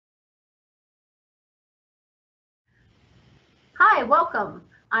Hi, welcome.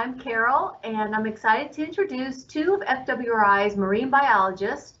 I'm Carol, and I'm excited to introduce two of FWRI's marine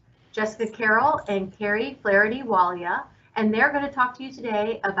biologists, Jessica Carroll and Carrie Flaherty-Walia, and they're going to talk to you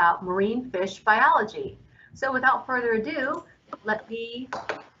today about marine fish biology. So without further ado, let me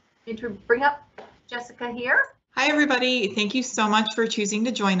bring up Jessica here. Hi, everybody. Thank you so much for choosing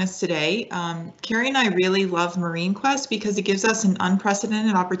to join us today. Carrie and I really love MarineQuest because it gives us an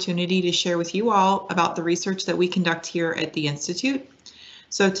unprecedented opportunity to share with you all about the research that we conduct here at the Institute.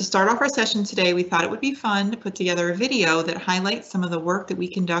 So to start off our session today, we thought it would be fun to put together a video that highlights some of the work that we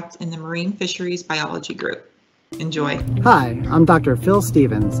conduct in the Marine Fisheries Biology Group. Enjoy. Hi, I'm Dr. Phil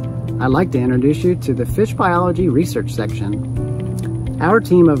Stevens. I'd like to introduce you to the Fish Biology Research Section. Our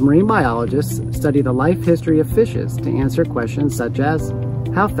team of marine biologists study the life history of fishes to answer questions such as,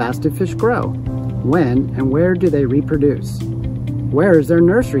 how fast do fish grow? When and where do they reproduce? Where is their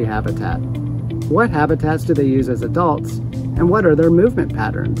nursery habitat? What habitats do they use as adults? And what are their movement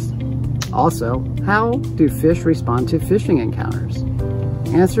patterns? Also, how do fish respond to fishing encounters?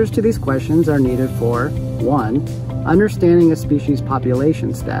 Answers to these questions are needed for 1. Understanding a species'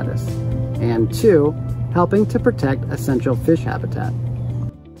 population status, and 2. Helping to protect essential fish habitat.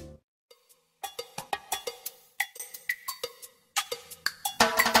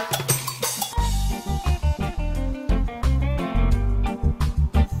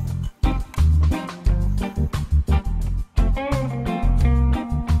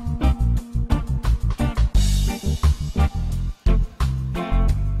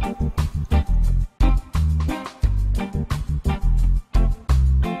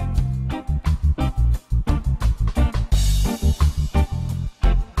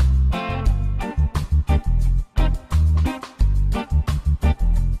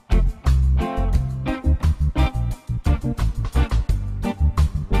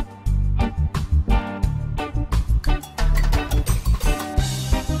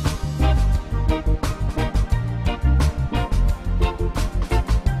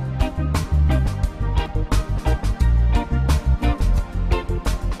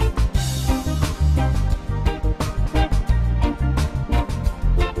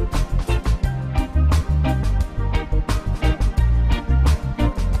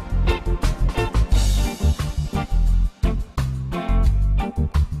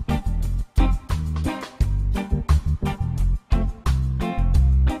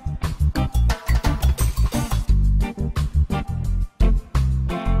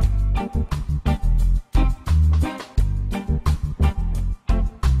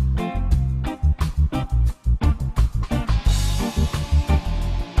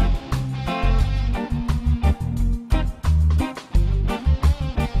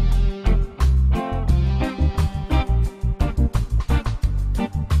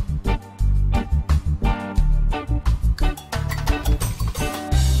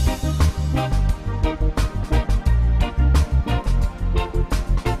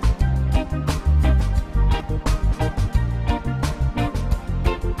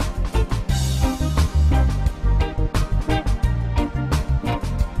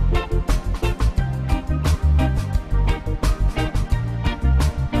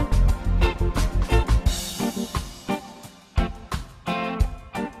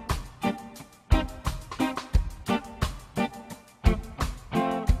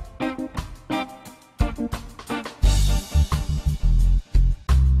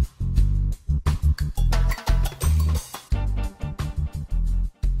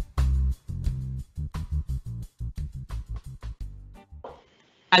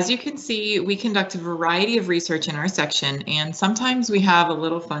 As you can see, we conduct a variety of research in our section, and sometimes we have a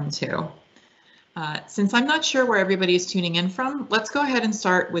little fun too. Since I'm not sure where everybody is tuning in from, let's go ahead and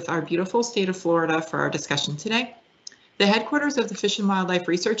start with our beautiful state of Florida for our discussion today. The headquarters of the Fish and Wildlife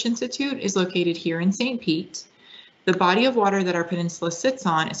Research Institute is located here in St. Pete. The body of water that our peninsula sits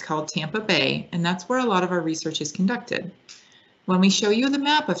on is called Tampa Bay, and that's where a lot of our research is conducted. When we show you the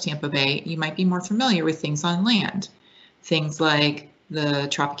map of Tampa Bay, you might be more familiar with things on land. Things like the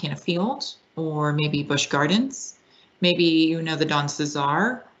Tropicana Field, or maybe Busch Gardens. Maybe you know the Don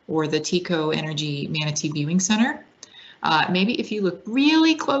Cesar or the Tico Energy Manatee Viewing Center. Maybe if you look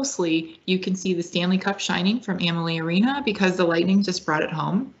really closely, you can see the Stanley Cup shining from Amalie Arena because the Lightning just brought it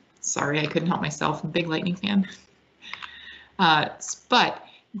home. Sorry, I couldn't help myself. I'm a big Lightning fan. But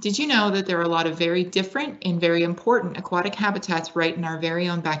did you know that there are a lot of very different and very important aquatic habitats right in our very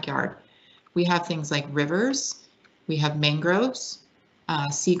own backyard? We have things like rivers, we have mangroves,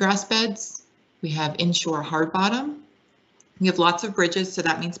 seagrass beds, we have inshore hard bottom, we have lots of bridges, so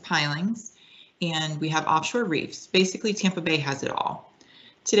that means pilings, and we have offshore reefs. Basically, Tampa Bay has it all.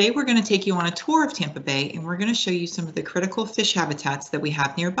 Today we're going to take you on a tour of Tampa Bay, and we're going to show you some of the critical fish habitats that we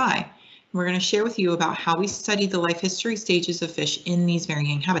have nearby. And we're going to share with you about how we study the life history stages of fish in these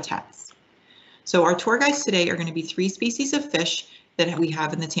varying habitats. So our tour guides today are going to be 3 species of fish that we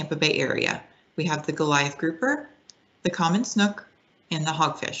have in the Tampa Bay area. We have the Goliath grouper, the common snook, and the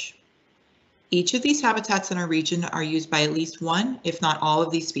hogfish. Each of these habitats in our region are used by at least one, if not all,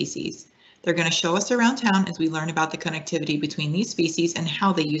 of these species. They're going to show us around town as we learn about the connectivity between these species and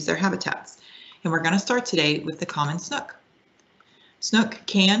how they use their habitats. And we're going to start today with the common snook. Snook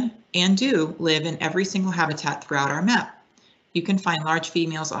can and do live in every single habitat throughout our map. You can find large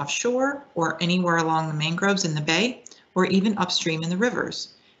females offshore or anywhere along the mangroves in the bay, or even upstream in the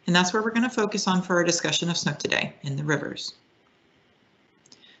rivers. And that's where we're going to focus on for our discussion of snook today, in the rivers.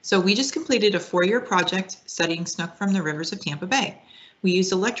 So we just completed a 4-year project studying snook from the rivers of Tampa Bay. We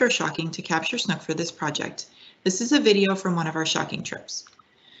used electroshocking to capture snook for this project. This is a video from one of our shocking trips.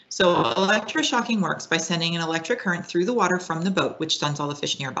 So electroshocking works by sending an electric current through the water from the boat, which stuns all the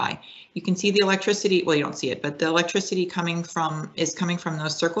fish nearby. You can see the electricity, well, you don't see it, but the electricity is coming from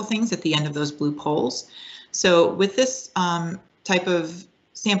those circle things at the end of those blue poles. So with this type of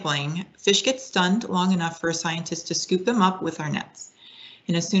sampling, fish get stunned long enough for a scientist to scoop them up with our nets.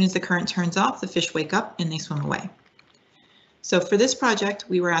 And as soon as the current turns off, the fish wake up and they swim away. So for this project,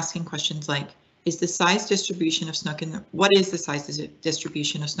 we were asking questions like, what is the size distribution of snook in the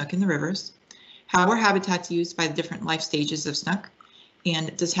rivers? How are habitats used by the different life stages of snook?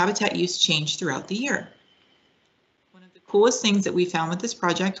 And does habitat use change throughout the year? One of the coolest things that we found with this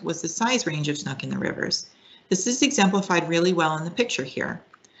project was the size range of snook in the rivers. This is exemplified really well in the picture here.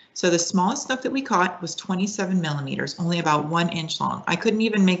 So the smallest snook that we caught was 27 millimeters, only about 1 inch long. I couldn't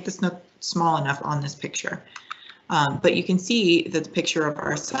even make the snook small enough on this picture. But you can see that the picture of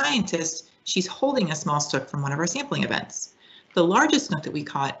our scientist, she's holding a small snook from one of our sampling events. The largest snook that we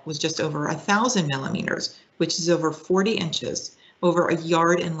caught was just over 1,000 millimeters, which is over 40 inches, over a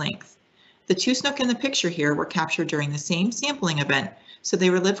yard in length. The 2 snook in the picture here were captured during the same sampling event, so they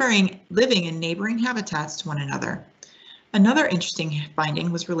were living in neighboring habitats to one another. Another interesting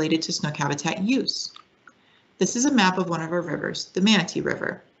finding was related to snook habitat use. This is a map of one of our rivers, the Manatee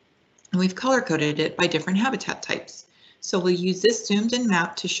River, and we've color-coded it by different habitat types. So we'll use this zoomed-in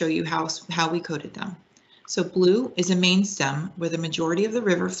map to show you how we coded them. So blue is a main stem where the majority of the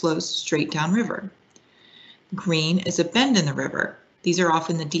river flows straight downriver. Green is a bend in the river. These are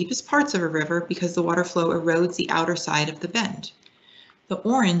often the deepest parts of a river because the water flow erodes the outer side of the bend. The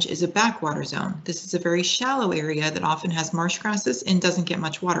orange is a backwater zone. This is a very shallow area that often has marsh grasses and doesn't get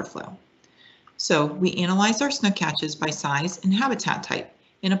much water flow. So we analyzed our snook catches by size and habitat type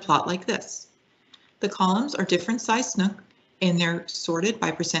in a plot like this. The columns are different size snook and they're sorted by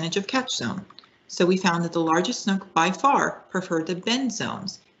percentage of catch zone. So we found that the largest snook by far preferred the bend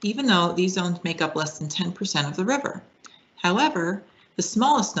zones, even though these zones make up less than 10% of the river. However, the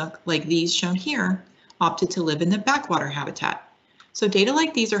smallest snook, like these shown here, opted to live in the backwater habitat. So data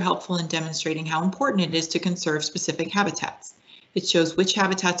like these are helpful in demonstrating how important it is to conserve specific habitats. It shows which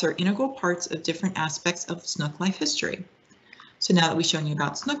habitats are integral parts of different aspects of snook life history. So now that we've shown you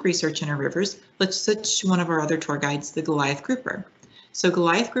about snook research in our rivers, let's switch to one of our other tour guides, the Goliath grouper. So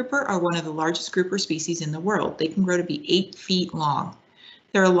Goliath grouper are one of the largest grouper species in the world. They can grow to be 8 feet long.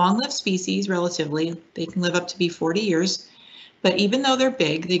 They're a long-lived species relatively. They can live up to be 40 years. But even though they're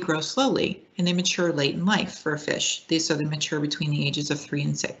big, they grow slowly and they mature late in life for a fish. So they mature between the ages of 3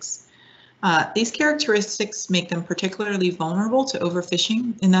 and 6. These characteristics make them particularly vulnerable to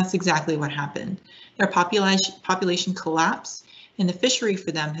overfishing, and that's exactly what happened. Their population collapsed, and the fishery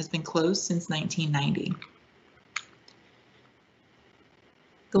for them has been closed since 1990.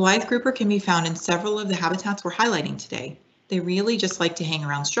 Goliath grouper can be found in several of the habitats we're highlighting today. They really just like to hang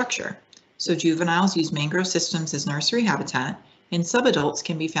around structure. So juveniles use mangrove systems as nursery habitat, and subadults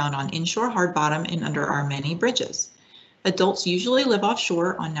can be found on inshore hard bottom and under our many bridges. Adults usually live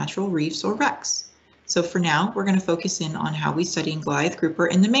offshore on natural reefs or wrecks. So for now, we're going to focus in on how we study Goliath grouper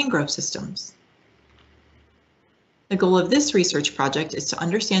in the mangrove systems. The goal of this research project is to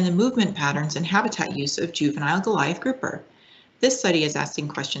understand the movement patterns and habitat use of juvenile Goliath grouper. This study is asking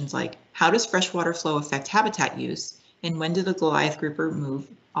questions like, how does freshwater flow affect habitat use, and when did the Goliath grouper move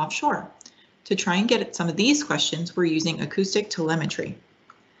offshore? To try and get at some of these questions, we're using acoustic telemetry.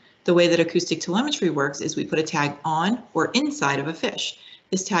 The way that acoustic telemetry works is we put a tag on or inside of a fish.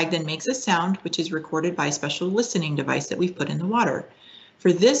 This tag then makes a sound, which is recorded by a special listening device that we've put in the water.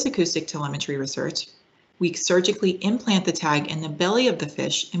 For this acoustic telemetry research, we surgically implant the tag in the belly of the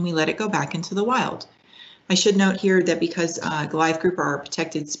fish and we let it go back into the wild. I should note here that because Goliath grouper are a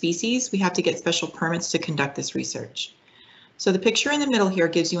protected species, we have to get special permits to conduct this research. So the picture in the middle here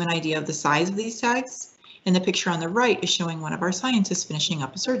gives you an idea of the size of these tags, and the picture on the right is showing one of our scientists finishing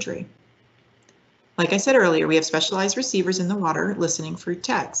up a surgery. Like I said earlier, we have specialized receivers in the water listening for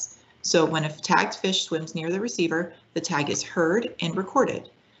tags. So when a tagged fish swims near the receiver, the tag is heard and recorded.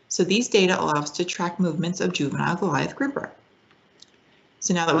 So these data allow us to track movements of juvenile Goliath grouper.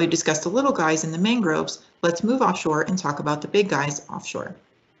 So now that we've discussed the little guys in the mangroves, let's move offshore and talk about the big guys offshore.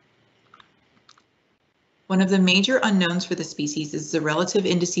 One of the major unknowns for the species is the relative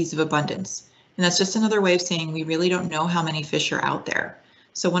indices of abundance. And that's just another way of saying we really don't know how many fish are out there.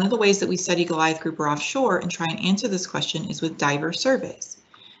 So one of the ways that we study Goliath grouper offshore and try and answer this question is with diver surveys.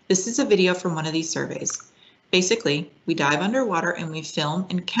 This is a video from one of these surveys. Basically, we dive underwater and we film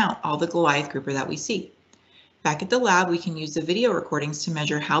and count all the Goliath grouper that we see. Back at the lab, we can use the video recordings to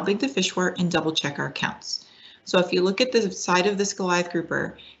measure how big the fish were and double check our counts. So if you look at the side of this Goliath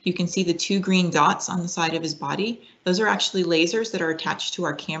grouper, you can see the 2 green dots on the side of his body. Those are actually lasers that are attached to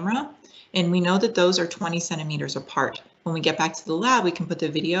our camera, and we know that those are 20 centimeters apart. When we get back to the lab, we can put the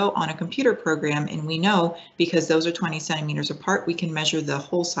video on a computer program, and we know because those are 20 centimeters apart, we can measure the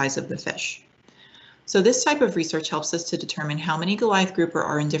whole size of the fish. So this type of research helps us to determine how many Goliath grouper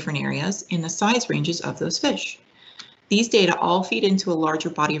are in different areas and the size ranges of those fish. These data all feed into a larger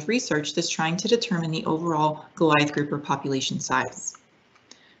body of research that's trying to determine the overall Goliath grouper population size.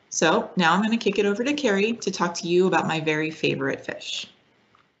 So now I'm going to kick it over to Carrie to talk to you about my very favorite fish.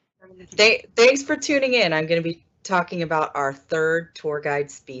 Thanks for tuning in. I'm going to be talking about our third tour guide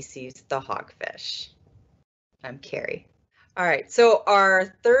species, the hogfish. I'm Carrie. All right, so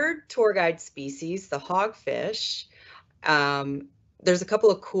our third tour guide species, the hogfish, there's a couple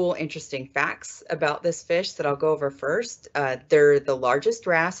of cool, interesting facts about this fish that I'll go over first. They're the largest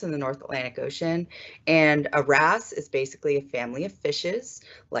wrasse in the North Atlantic Ocean, and a wrasse is basically a family of fishes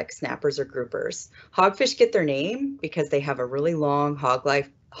like snappers or groupers. Hogfish get their name because they have a really long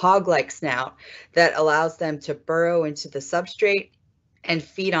hog-like snout that allows them to burrow into the substrate and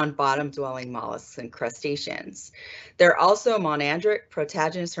feed on bottom-dwelling mollusks and crustaceans. They're also monandric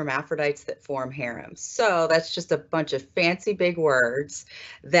protagynous hermaphrodites that form harems. So that's just a bunch of fancy big words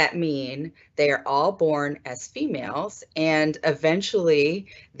that mean they are all born as females, and eventually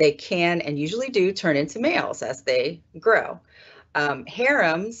they can and usually do turn into males as they grow.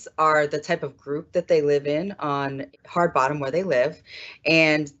 Harems are the type of group that they live in on hard bottom where they live,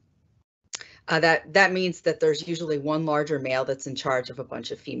 and that means that there's usually one larger male that's in charge of a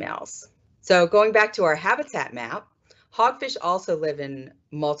bunch of females. So going back to our habitat map, hogfish also live in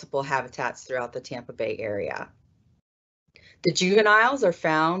multiple habitats throughout the Tampa Bay area. The juveniles are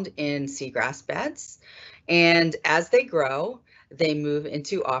found in seagrass beds, and as they grow, they move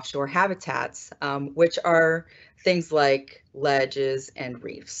into offshore habitats, which are things like ledges and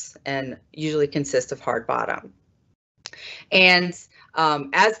reefs, and usually consist of hard bottom. And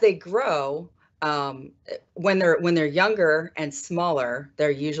as they grow, when they're younger and smaller,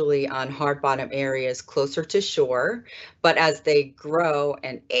 they're usually on hard bottom areas closer to shore. But as they grow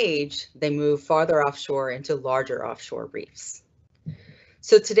and age, they move farther offshore into larger offshore reefs.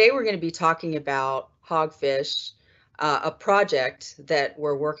 So today we're going to be talking about hogfish, a project that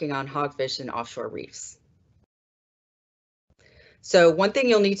we're working on hogfish in offshore reefs. So one thing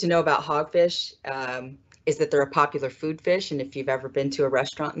you'll need to know about hogfish is that they're a popular food fish, and if you've ever been to a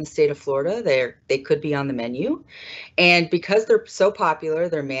restaurant in the state of Florida, they could be on the menu. And because they're so popular,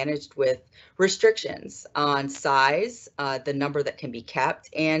 they're managed with restrictions on size, the number that can be kept,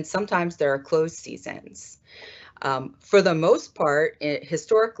 and sometimes there are closed seasons. For the most part,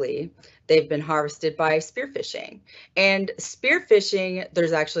 historically, they've been harvested by spearfishing. And spearfishing,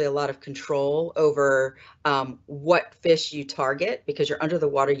 there's actually a lot of control over what fish you target, because you're under the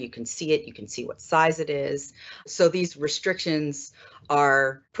water, you can see it, you can see what size it is. So these restrictions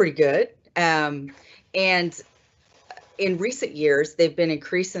are pretty good. And in recent years, they've been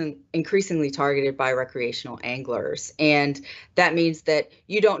increasingly targeted by recreational anglers. And that means that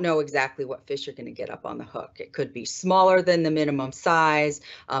you don't know exactly what fish you're going to get up on the hook. It could be smaller than the minimum size.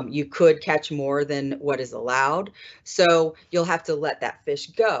 You could catch more than what is allowed. So you'll have to let that fish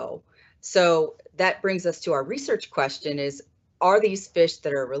go. So that brings us to our research question is, are these fish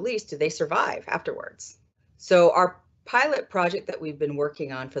that are released, do they survive afterwards? So our pilot project that we've been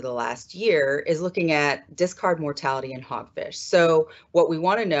working on for the last year is looking at discard mortality in hogfish. So what we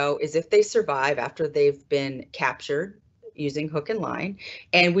want to know is if they survive after they've been captured using hook and line.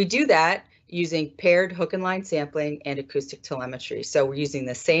 And we do that using paired hook and line sampling and acoustic telemetry. So we're using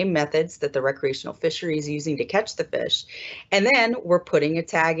the same methods that the recreational fishery is using to catch the fish. And then we're putting a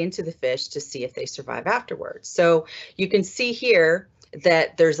tag into the fish to see if they survive afterwards. So you can see here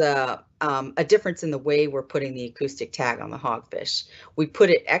that there's a a difference in the way we're putting the acoustic tag on the hogfish. We put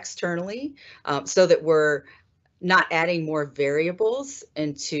it externally so that we're not adding more variables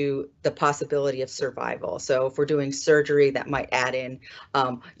into the possibility of survival. So if we're doing surgery, that might add in,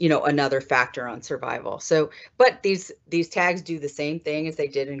 another factor on survival. So, but these tags do the same thing as they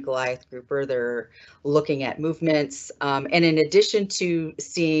did in Goliath grouper. They're looking at movements, and in addition to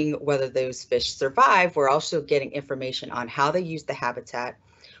seeing whether those fish survive, we're also getting information on how they use the habitat,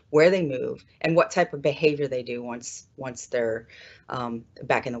 where they move, and what type of behavior they do once they're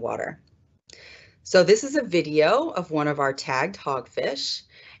back in the water. So this is a video of one of our tagged hogfish,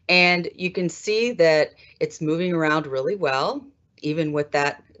 and you can see that it's moving around really well, even with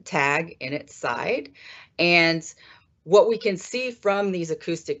that tag in its side. And what we can see from these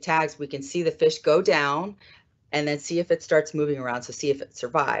acoustic tags, we can see the fish go down and then see if it starts moving around, so see if it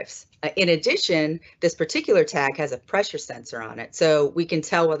survives. In addition, this particular tag has a pressure sensor on it, so we can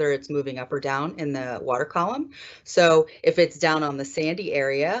tell whether it's moving up or down in the water column. So if it's down on the sandy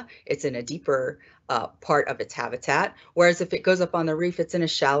area, it's in a deeper part of its habitat, whereas if it goes up on the reef, it's in a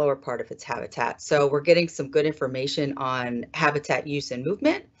shallower part of its habitat. So we're getting some good information on habitat use and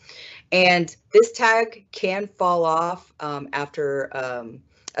movement. And this tag can fall off after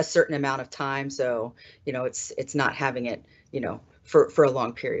a certain amount of time. So, it's not having it, for a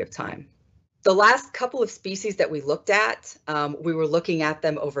long period of time. The last couple of species that we looked at, we were looking at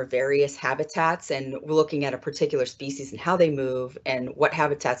them over various habitats, and we're looking at a particular species and how they move and what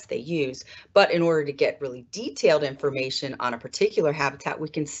habitats they use. But in order to get really detailed information on a particular habitat, we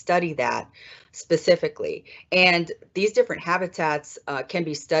can study that specifically. And these different habitats can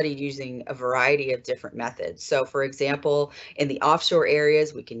be studied using a variety of different methods. So for example, in the offshore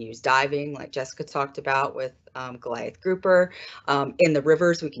areas, we can use diving, like Jessica talked about with Goliath grouper. In the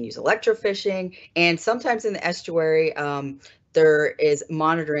rivers, we can use electrofishing. And sometimes in the estuary, there is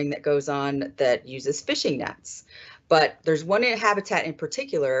monitoring that goes on that uses fishing nets. But there's one habitat in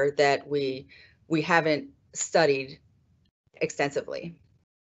particular that we haven't studied extensively.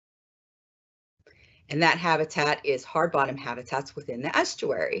 And that habitat is hard bottom habitats within the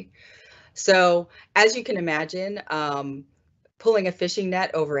estuary. So as you can imagine, pulling a fishing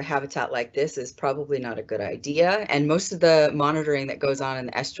net over a habitat like this is probably not a good idea. And most of the monitoring that goes on in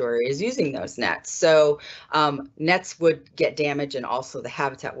the estuary is using those nets. So nets would get damaged, and also the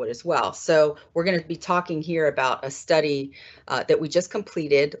habitat would as well. So we're going to be talking here about a study that we just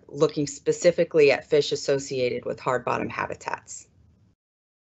completed looking specifically at fish associated with hard bottom habitats.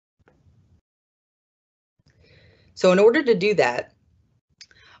 So in order to do that,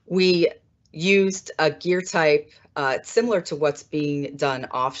 we used a gear type similar to what's being done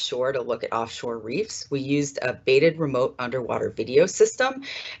offshore to look at offshore reefs. We used a baited remote underwater video system,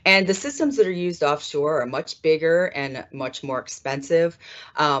 and the systems that are used offshore are much bigger and much more expensive.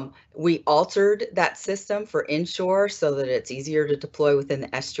 We altered that system for inshore so that it's easier to deploy within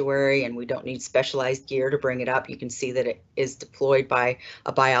the estuary, and we don't need specialized gear to bring it up. You can see that it is deployed by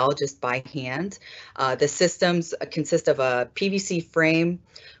a biologist by hand. The systems consist of a PVC frame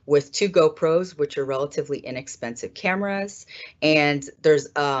with 2 GoPros, which are relatively inexpensive cameras, and there's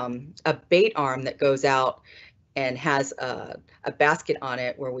a bait arm that goes out and has a basket on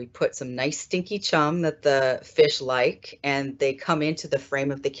it where we put some nice stinky chum that the fish like, and they come into the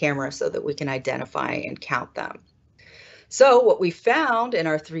frame of the camera so that we can identify and count them. So what we found in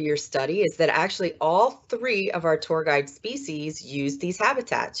our 3-year study is that actually all 3 of our tour guide species use these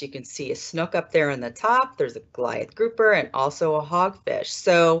habitats. You can see a snook up there on the top, there's a Goliath grouper, and also a hogfish.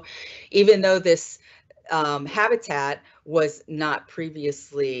 So even though this habitat was not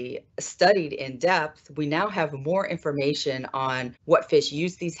previously studied in depth, we now have more information on what fish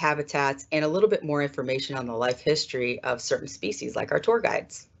use these habitats and a little bit more information on the life history of certain species like our tour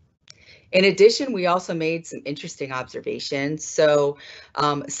guides. In addition, we also made some interesting observations. So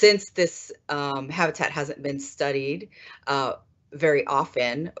since this habitat hasn't been studied very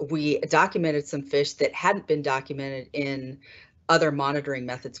often, we documented some fish that hadn't been documented in other monitoring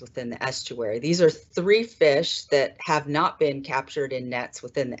methods within the estuary. These are 3 fish that have not been captured in nets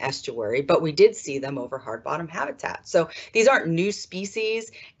within the estuary, but we did see them over hard bottom habitat. So these aren't new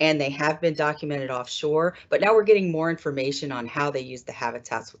species, and they have been documented offshore, but now we're getting more information on how they use the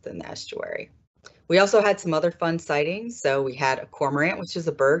habitats within the estuary. We also had some other fun sightings. So we had a cormorant, which is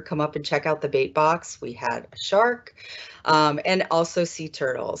a bird, come up and check out the bait box. We had a shark and also sea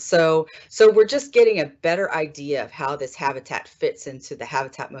turtles. So we're just getting a better idea of how this habitat fits into the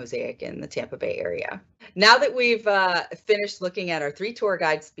habitat mosaic in the Tampa Bay area. Now that we've finished looking at our 3 tour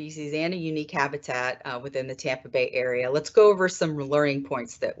guide species and a unique habitat within the Tampa Bay area, let's go over some learning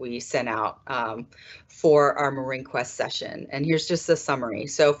points that we sent out for our MarineQuest session. And here's just a summary.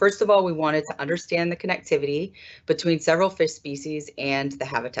 So first of all, we wanted to understand the connectivity between several fish species and the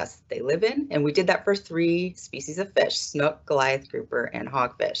habitats that they live in. And we did that for 3 species of fish: snook, Goliath grouper, and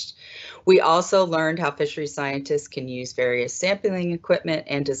hogfish. We also learned how fisheries scientists can use various sampling equipment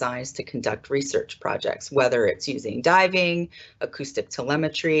and designs to conduct research projects, whether it's using diving, acoustic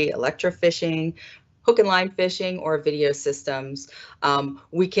telemetry, electrofishing, hook and line fishing, or video systems.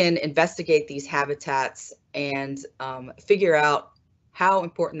 We can investigate these habitats and figure out how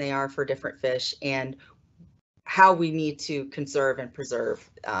important they are for different fish and how we need to conserve and preserve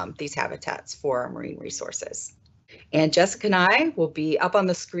these habitats for our marine resources. And Jessica and I will be up on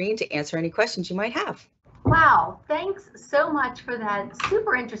the screen to answer any questions you might have. Wow, thanks so much for that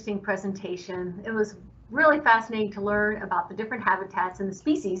super interesting presentation. It was really fascinating to learn about the different habitats and the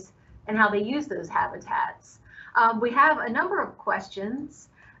species and how they use those habitats. We have a number of questions.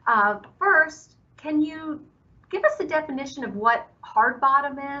 First, can you give us a definition of what hard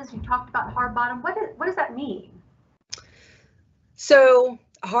bottom is? You talked about hard bottom. What does that mean? So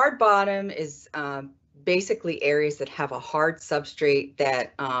hard bottom is basically areas that have a hard substrate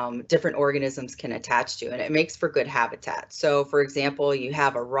that different organisms can attach to, and it makes for good habitat. So for example, you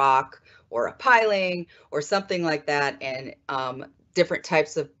have a rock or a piling or something like that, and different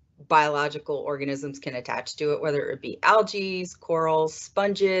types of biological organisms can attach to it, whether it be algae, corals,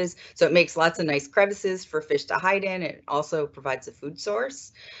 sponges. So it makes lots of nice crevices for fish to hide in. It also provides a food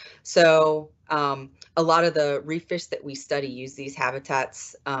source. So a lot of the reef fish that we study use these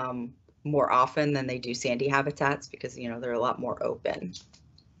habitats more often than they do sandy habitats because, you know, they're a lot more open.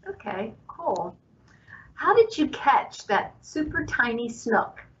 Okay, cool. How did you catch that super tiny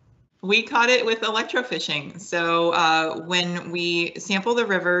snook? We caught it with electrofishing. So when we sample the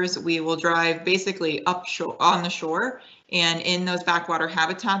rivers, we will drive basically up on the shore, and in those backwater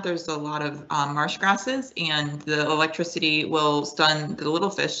habitat, there's a lot of marsh grasses, and the electricity will stun the little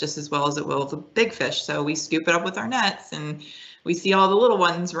fish just as well as it will the big fish. So we scoop it up with our nets, and we see all the little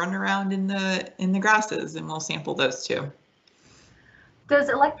ones running around in the grasses, and we'll sample those too. Does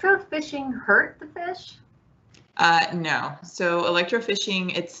electrofishing hurt the fish? No. So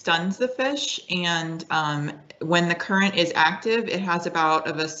electrofishing, it stuns the fish, and when the current is active, it has about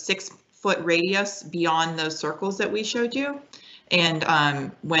a 6-foot radius beyond those circles that we showed you.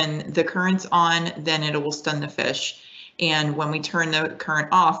 And when the current's on, then it will stun the fish. And when we turn the current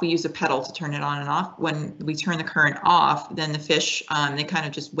off, we use a pedal to turn it on and off. When we turn the current off, then the fish, they kind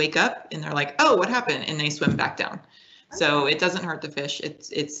of just wake up and they're like, oh, what happened? And they swim back down. Okay. So it doesn't hurt the fish.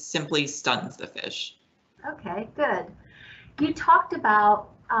 It simply stuns the fish. Okay, good. You talked about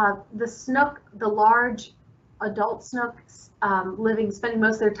the snook, the large adult snooks spending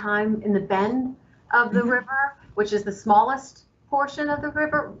most of their time in the bend of the river, which is the smallest portion of the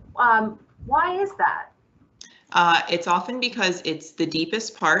river. Why is that? It's often because it's the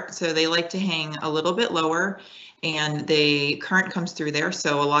deepest part, so they like to hang a little bit lower, and the current comes through there,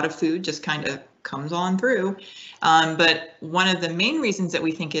 so a lot of food just kind of comes on through. But one of the main reasons that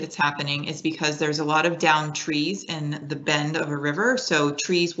we think it's happening is because there's a lot of downed trees in the bend of a river, so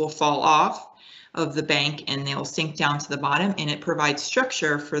trees will fall off of the bank and they'll sink down to the bottom, and it provides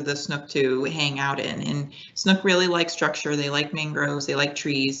structure for the snook to hang out in. And snook really like structure. They like mangroves, they like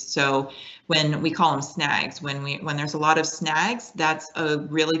trees. So when we call them snags, when there's a lot of snags, that's a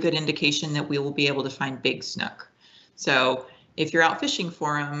really good indication that we will be able to find big snook. So if you're out fishing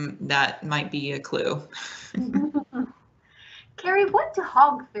for them, that might be a clue. Carrie, what do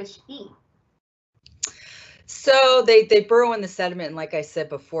hogfish eat? So they burrow in the sediment, and like I said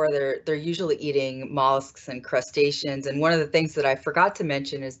before, they're usually eating mollusks and crustaceans. And one of the things that I forgot to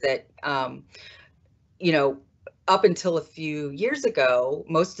mention is that, you know, up until a few years ago,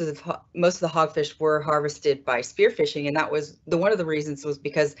 most of the hogfish were harvested by spearfishing, and that was one of the reasons was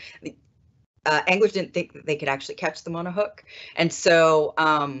because anglers didn't think that they could actually catch them on a hook. And so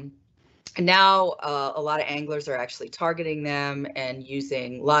now a lot of anglers are actually targeting them and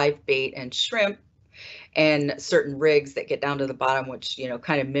using live bait and shrimp and certain rigs that get down to the bottom, which, you know,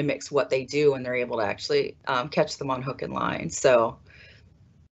 kind of mimics what they do, and they're able to actually catch them on hook and line. So.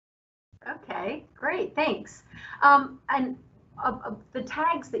 Okay, great, thanks. And the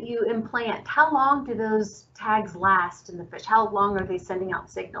tags that you implant, how long do those tags last in the fish? How long are they sending out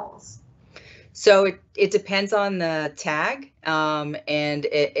signals? So it depends on the tag, and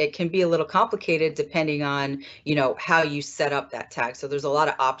it can be a little complicated depending on, you know, how you set up that tag. So there's a lot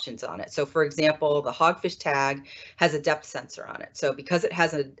of options on it. So for example, the hogfish tag has a depth sensor on it. So because it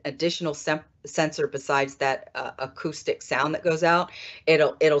has an additional sensor besides that acoustic sound that goes out,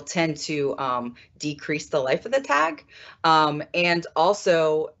 it'll tend to decrease the life of the tag. And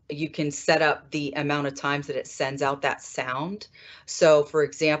also you can set up the amount of times that it sends out that sound. So for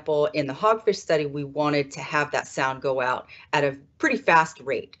example, in the hogfish study, we wanted to have that sound go out at a pretty fast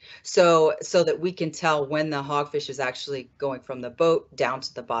rate. So that we can tell when the hogfish is actually going from the boat down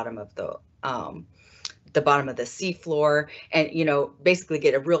to the bottom of the seafloor, and, you know, basically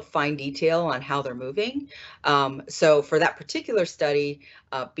get a real fine detail on how they're moving. So for that particular study,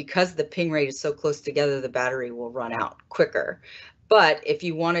 because the ping rate is so close together, the battery will run out quicker. But if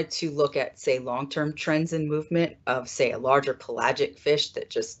you wanted to look at, say, long-term trends in movement of, say, a larger pelagic fish that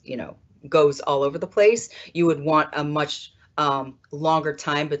just, you know, goes all over the place, you would want a much longer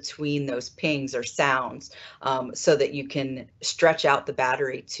time between those pings or sounds, so that you can stretch out the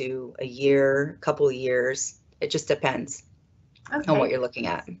battery to a year, a couple of years. It just depends on what you're looking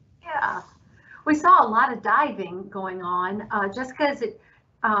at. Yeah, we saw a lot of diving going on. Jessica,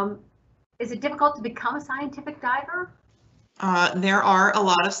 is it difficult to become a scientific diver? There are a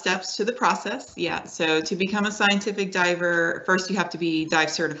lot of steps to the process. Yeah, so to become a scientific diver, first you have to be dive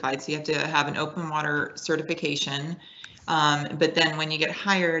certified. So you have to have an open water certification. But then when you get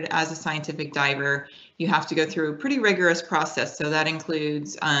hired as a scientific diver, you have to go through a pretty rigorous process. So that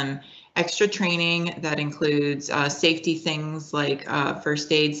includes extra training, that includes safety things like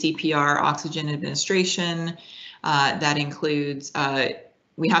first aid, CPR, oxygen administration. That includes,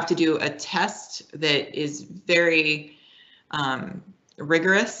 we have to do a test that is very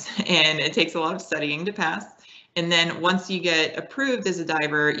rigorous, and it takes a lot of studying to pass. And then once you get approved as a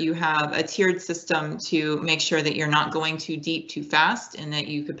diver, you have a tiered system to make sure that you're not going too deep too fast and that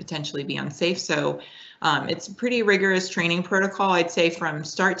you could potentially be unsafe. So it's a pretty rigorous training protocol. I'd say from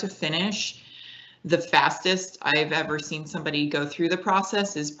start to finish, the fastest I've ever seen somebody go through the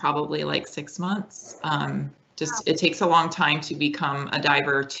process is probably like 6 months. It takes a long time to become a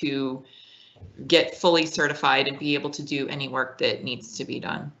diver, to get fully certified and be able to do any work that needs to be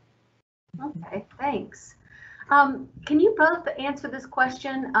done. Okay, thanks. Can you both answer this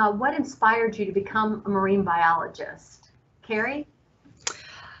question? What inspired you to become a marine biologist? Carrie?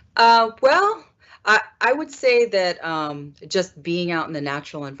 Well, I would say that just being out in the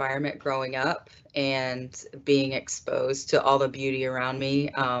natural environment growing up and being exposed to all the beauty around me.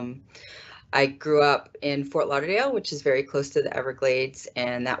 I grew up in Fort Lauderdale, which is very close to the Everglades,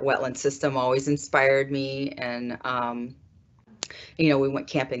 and that wetland system always inspired me. And you know, we went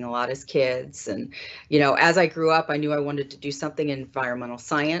camping a lot as kids, and, you know, as I grew up, I knew I wanted to do something in environmental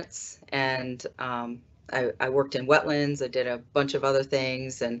science, and I worked in wetlands. I did a bunch of other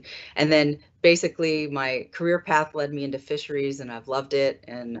things, and then basically my career path led me into fisheries, and I've loved it,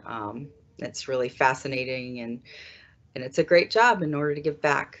 and it's really fascinating, and it's a great job in order to give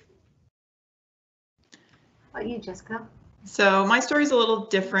back. What about you, Jessica? So my story is a little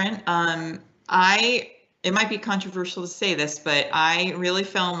different. It might be controversial to say this, but I really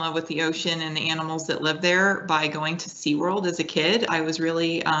fell in love with the ocean and the animals that live there by going to SeaWorld as a kid. I was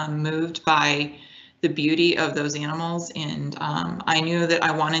really moved by the beauty of those animals, and I knew that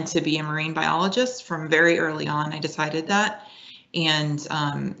I wanted to be a marine biologist from very early on. I decided that, and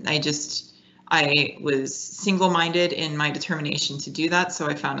I was single-minded in my determination to do that. So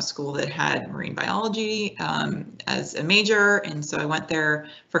I found a school that had marine biology as a major, and so I went there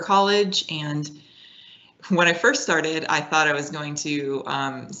for college. And when I first started, I thought I was going to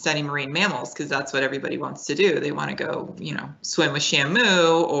study marine mammals, because that's what everybody wants to do. They want to go, you know, swim with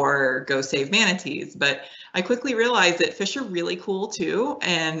Shamu or go save manatees. But I quickly realized that fish are really cool too,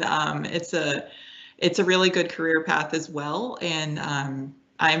 and it's a really good career path as well. And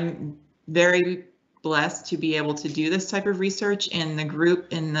I'm very blessed to be able to do this type of research, and the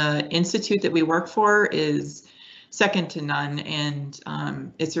group in the institute that we work for is second to none, and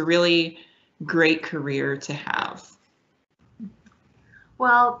it's a really great career to have.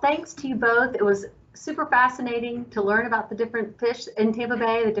 Well, thanks to you both. It was super fascinating to learn about the different fish in Tampa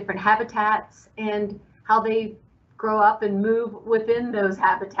Bay, the different habitats, and how they grow up and move within those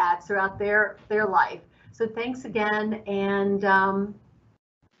habitats throughout their life. So thanks again, and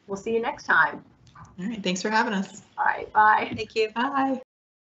we'll see you next time. All right, thanks for having us. All right, bye. Thank you. Bye.